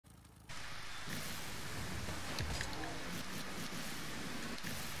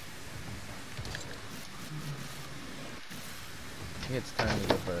think it's time to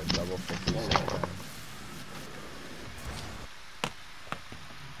go for a double 50 sometime.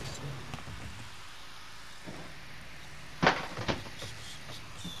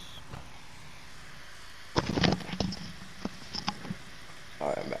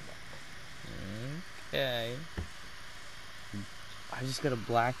 Alright, I'm back. Okay. I just got a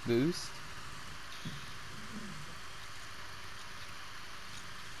black boost.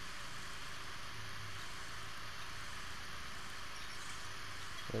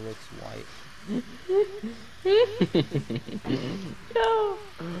 It looks white. Yo!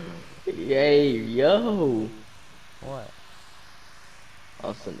 Yay, yo! What?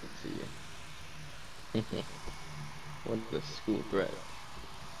 I'll send it to you. What the school threat?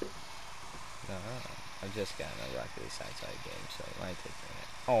 No, I just got a Rocket League side game, so it might take a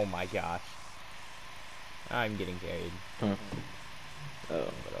minute. Oh my gosh. I'm getting carried. Huh.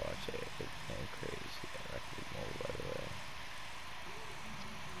 Oh. But I'll watch it. It's kind of crazy. Rocket League Mobile, by the way.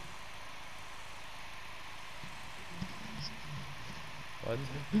 What?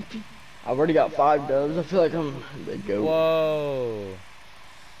 I've already got 5 dubs. I feel like I'm the GOAT. Whoa.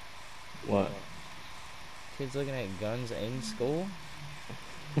 What? Kids looking at guns in school?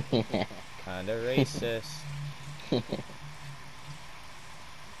 Kinda racist. Where's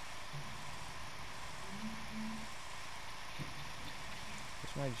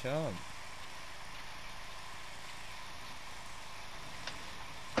my jump?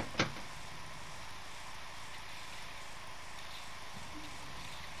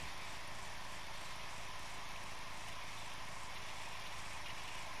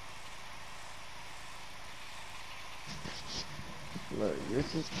 Look, you're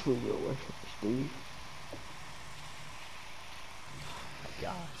just too away from Steve.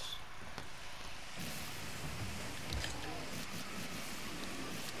 Gosh.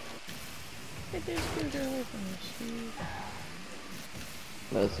 Get this scooter away from me, Steve.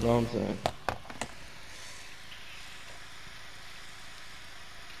 That's what I'm saying.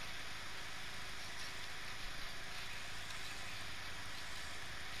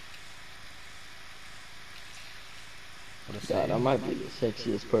 God, I might be the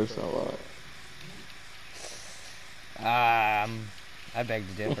sexiest person alive. I beg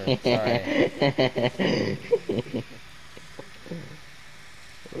to differ. Sorry.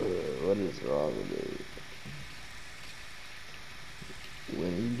 What is wrong with you?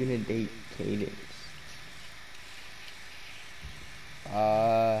 When are you gonna date Cadence?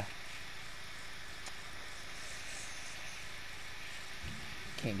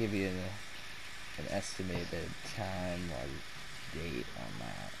 Can't give you an estimated time or date on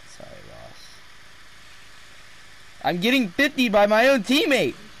that. Sorry, boss. I'm getting 50 by my own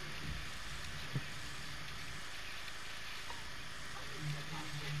teammate.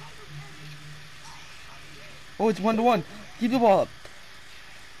 Oh, it's 1-1. Keep the ball up.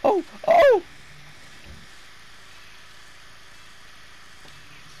 Oh, oh!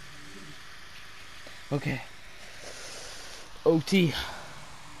 Okay. OT.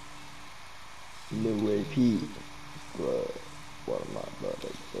 No AP. Blood. What am I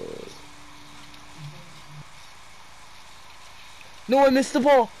blood? No, I missed the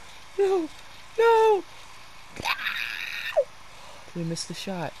ball. No, no. I missed the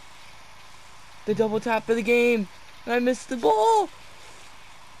shot. The double tap for the game. I missed the ball.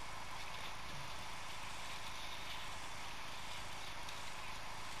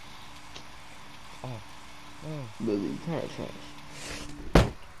 Oh. Lily, kind of trash.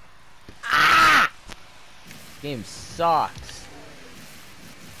 Ah! Game sucks.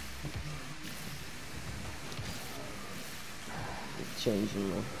 It's changing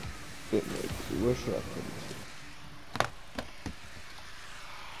my fit mode. Where should I put it?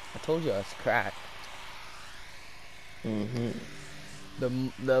 I told you I was cracked.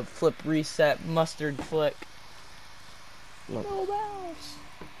 The flip reset mustard flick. No. No mouse.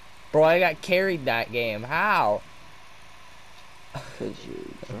 Bro, I got carried that game. How? Cause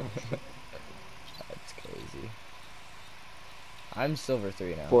you're trash. That's crazy. I'm silver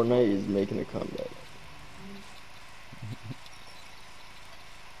 3 now. Fortnite is making a comeback.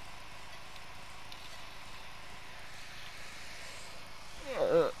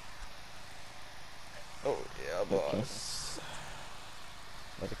 Oh yeah, boss.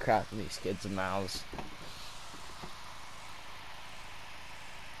 What the crap with these kids' mouths.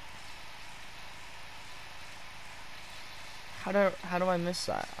 How do I miss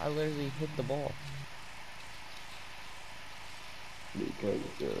that? I literally hit the ball. Because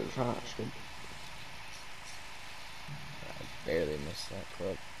you're trash. I barely missed that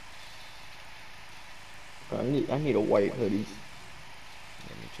clip. I need a white hoodie.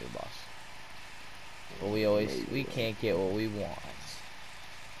 Give me to the boss. But we can't get what we want.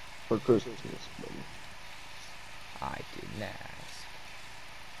 for Christmas, buddy. I didn't ask.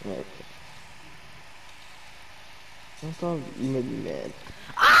 Okay. I thought you made me mad.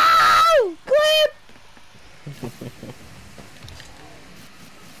 Oh! Clip!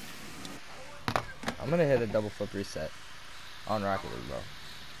 I'm gonna hit a double flip reset on Rocket League, bro.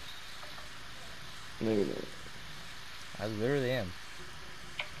 Maybe not. I literally am.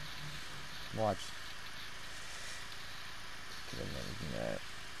 Watch.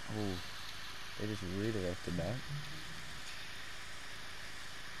 Oh, they just redirected that.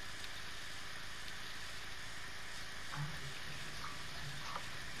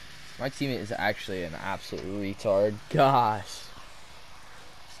 My teammate is actually an absolute retard. Gosh.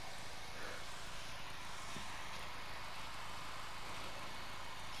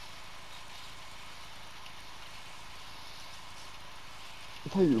 I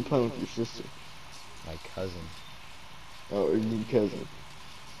thought you were playing with your sister. My cousin. Oh, or your cousin.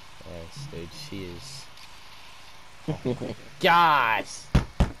 Yes, dude, she is. Oh my gosh!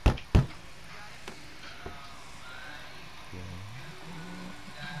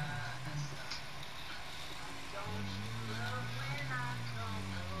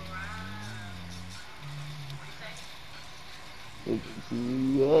 Pick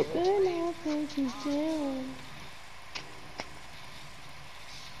you up and I'll take you down.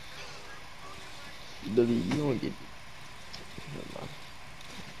 Billy, you don't get. Never mind.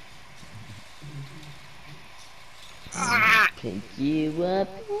 Pick you up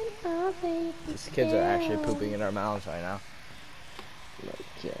and I'll take you These kids are actually pooping in our mouths right now.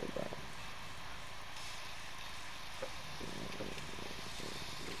 Okay, bro.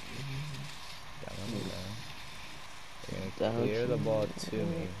 They're gonna clear the ball to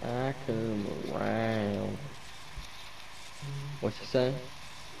me. I come around. What you say?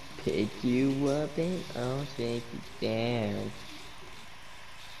 Pick you up and I'll take you down.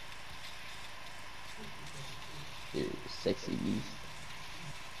 You sexy beast.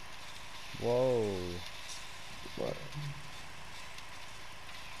 Whoa. What?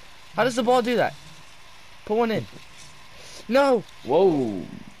 How does the ball do that? Put one in. No! Whoa!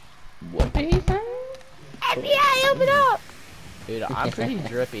 What did he say? FBI, open up! Dude, I'm pretty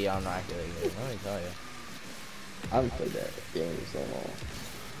drippy on Rocket League, dude. Let me tell you. I haven't played that game in so long.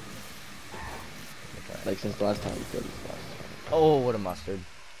 Like since the last time we played this last time. Oh, what a mustard.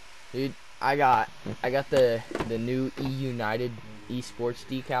 Dude, I got the new E United esports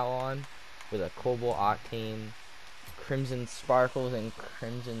decal on with a Cobalt Octane, Crimson Sparkles, and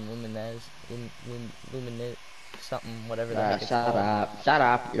Crimson Luminez, Luminez, something, whatever the heck it's Shut called. up. Shut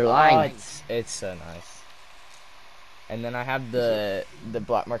up. You're Oh, lying. it's so nice. And then I have the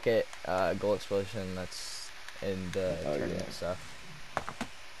Black Market Goal Explosion that's in the tournament stuff.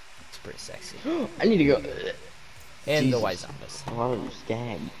 It's pretty sexy. I need to go. And the Jesus. White Zombas. Oh, you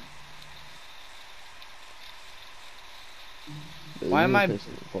skag. Why am I-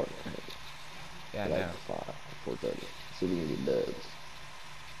 Fortnite. Yeah, I Like know. 4:30. So we can get dubs.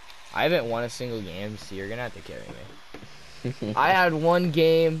 I haven't won a single game, so you're gonna have to carry me. I had one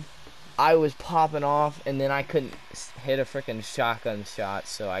game, I was popping off, and then I couldn't hit a freaking shotgun shot,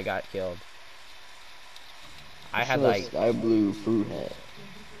 so I got killed. I had like sky blue fruit hat.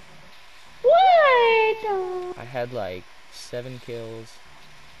 I had like 7 kills.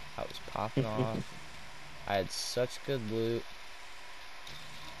 I was popping off. I had such good loot.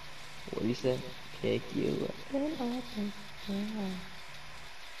 What do you say? Pick you up and I'll take you down.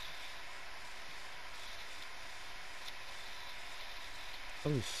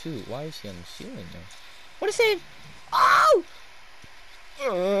 Oh shoot! Why is he on the ceiling there? What is it? Oh!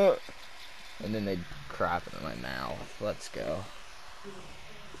 And then they crap it in my mouth. Let's go.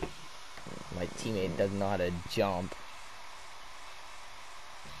 My teammate doesn't know how to jump.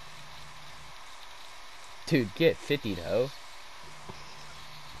 Dude, get 50 though.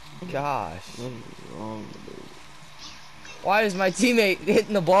 Gosh. What is wrong with you? Why is my teammate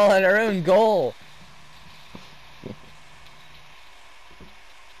hitting the ball at our own goal?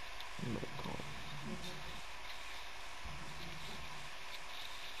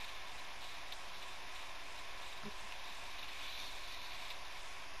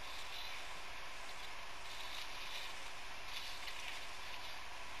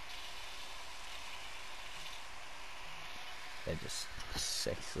 They just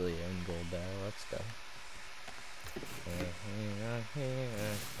sexily own goal there. Let's go.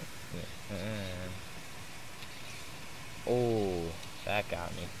 Oh, that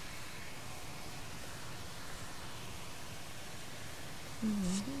got me.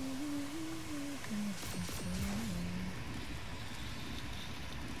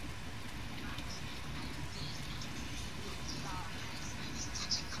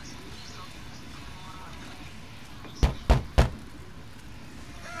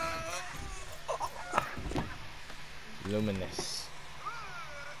 Luminous.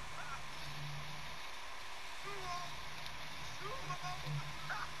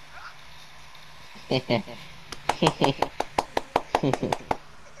 Another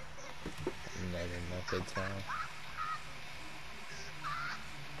method time.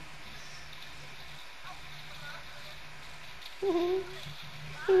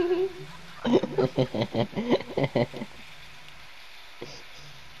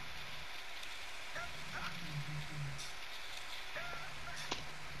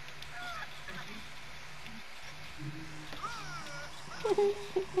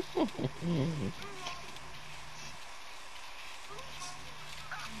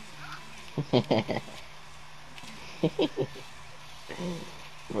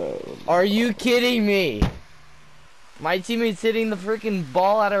 Bro. Are you kidding me? My teammate's hitting the freaking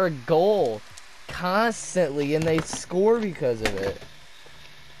ball out of a goal constantly, and they score because of it.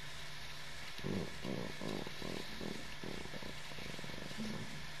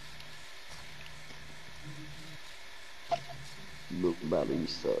 Look, brother, you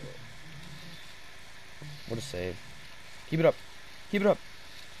suck. What a save. Keep it up. Keep it up.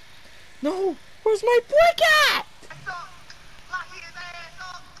 No! Where's my brick at?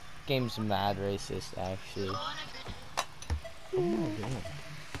 Game's mad racist, actually. Oh my god.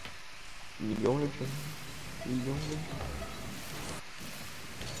 You going to You going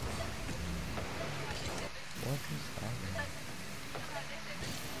What is happening?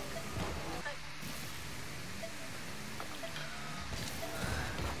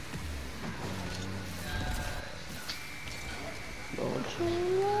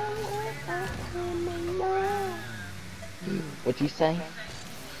 What you say?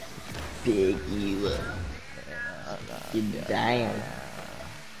 Pick you up. Get down.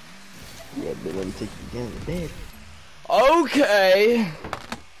 Yeah, but let me take you down to bed. Okay!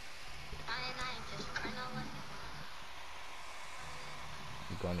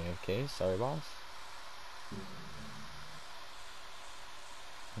 You going AFK? Sorry, boss.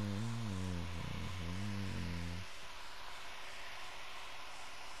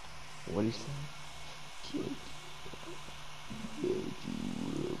 What do you say? Pick you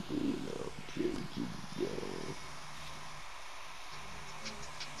up and I'll take you down.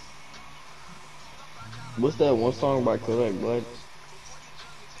 What's that one song by Kodak Black?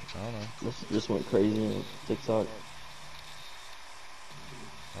 I don't know. This just went crazy on TikTok.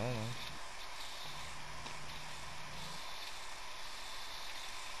 I don't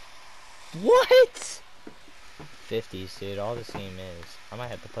know. What? 50s, dude. All this game is. I might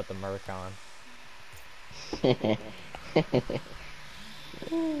have to put the Merc on.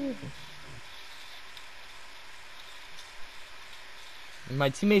 My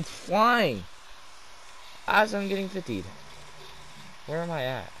teammate's flying. As I'm getting 50'd. Where am I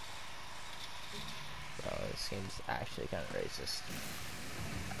at? Bro, this game's actually kind of racist.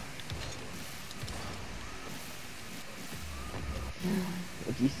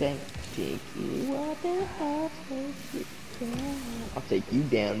 What'd you say? Take you up and I'll take you down. I'll take you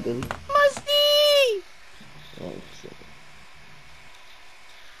down, Billy. Musty! Okay.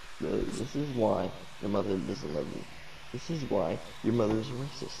 Billy, this is why your mother doesn't love you. This is why your mother's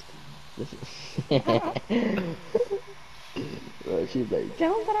racist. This is well, she's like,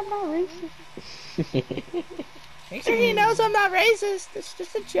 tell him that I'm not racist. Make sure he knows I'm not racist. It's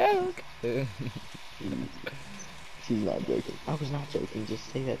just a joke. She's not joking. I was not joking. Just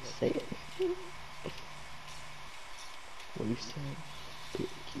say that to say it. What do you say? Pick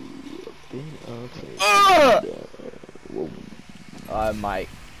you up and I'll take you down. Whoa. I might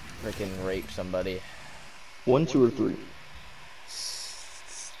freaking rape somebody. 1, 2, or 3?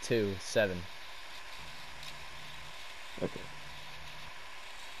 2, 7. Okay.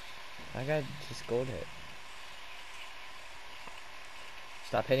 I got just gold hit.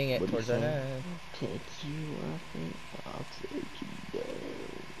 Stop hitting it What'd you towards the say? net. Pick you up and I'll take you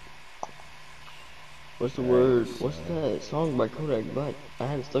down. What's the word? What's that song by Kodak Black? I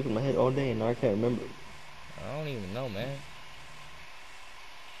had it stuck in my head all day and now I can't remember. I don't even know, man.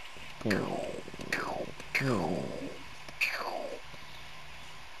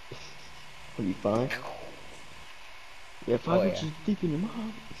 Are you fine? Yeah, 5 Oh, inches deep in your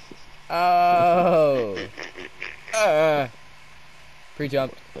mouth. Oh.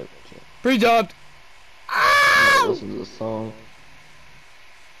 Pre-jumped. Okay. Pre-jumped. Listen to the song.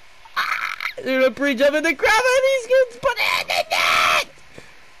 Dude, I'm pre-jumping the crap out of these kids. Put it in the net.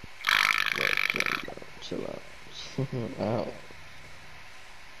 Chill out. Ow.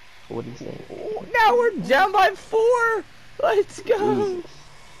 What do you say? Now we're down by 4. Let's go. Jesus.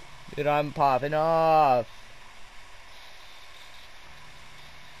 Dude, I'm popping off.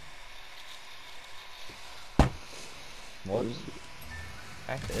 Well,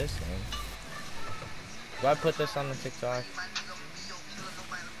 back to this thing. Do I put this on the TikTok?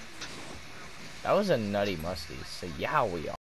 That was a nutty musty. So yeah, we are.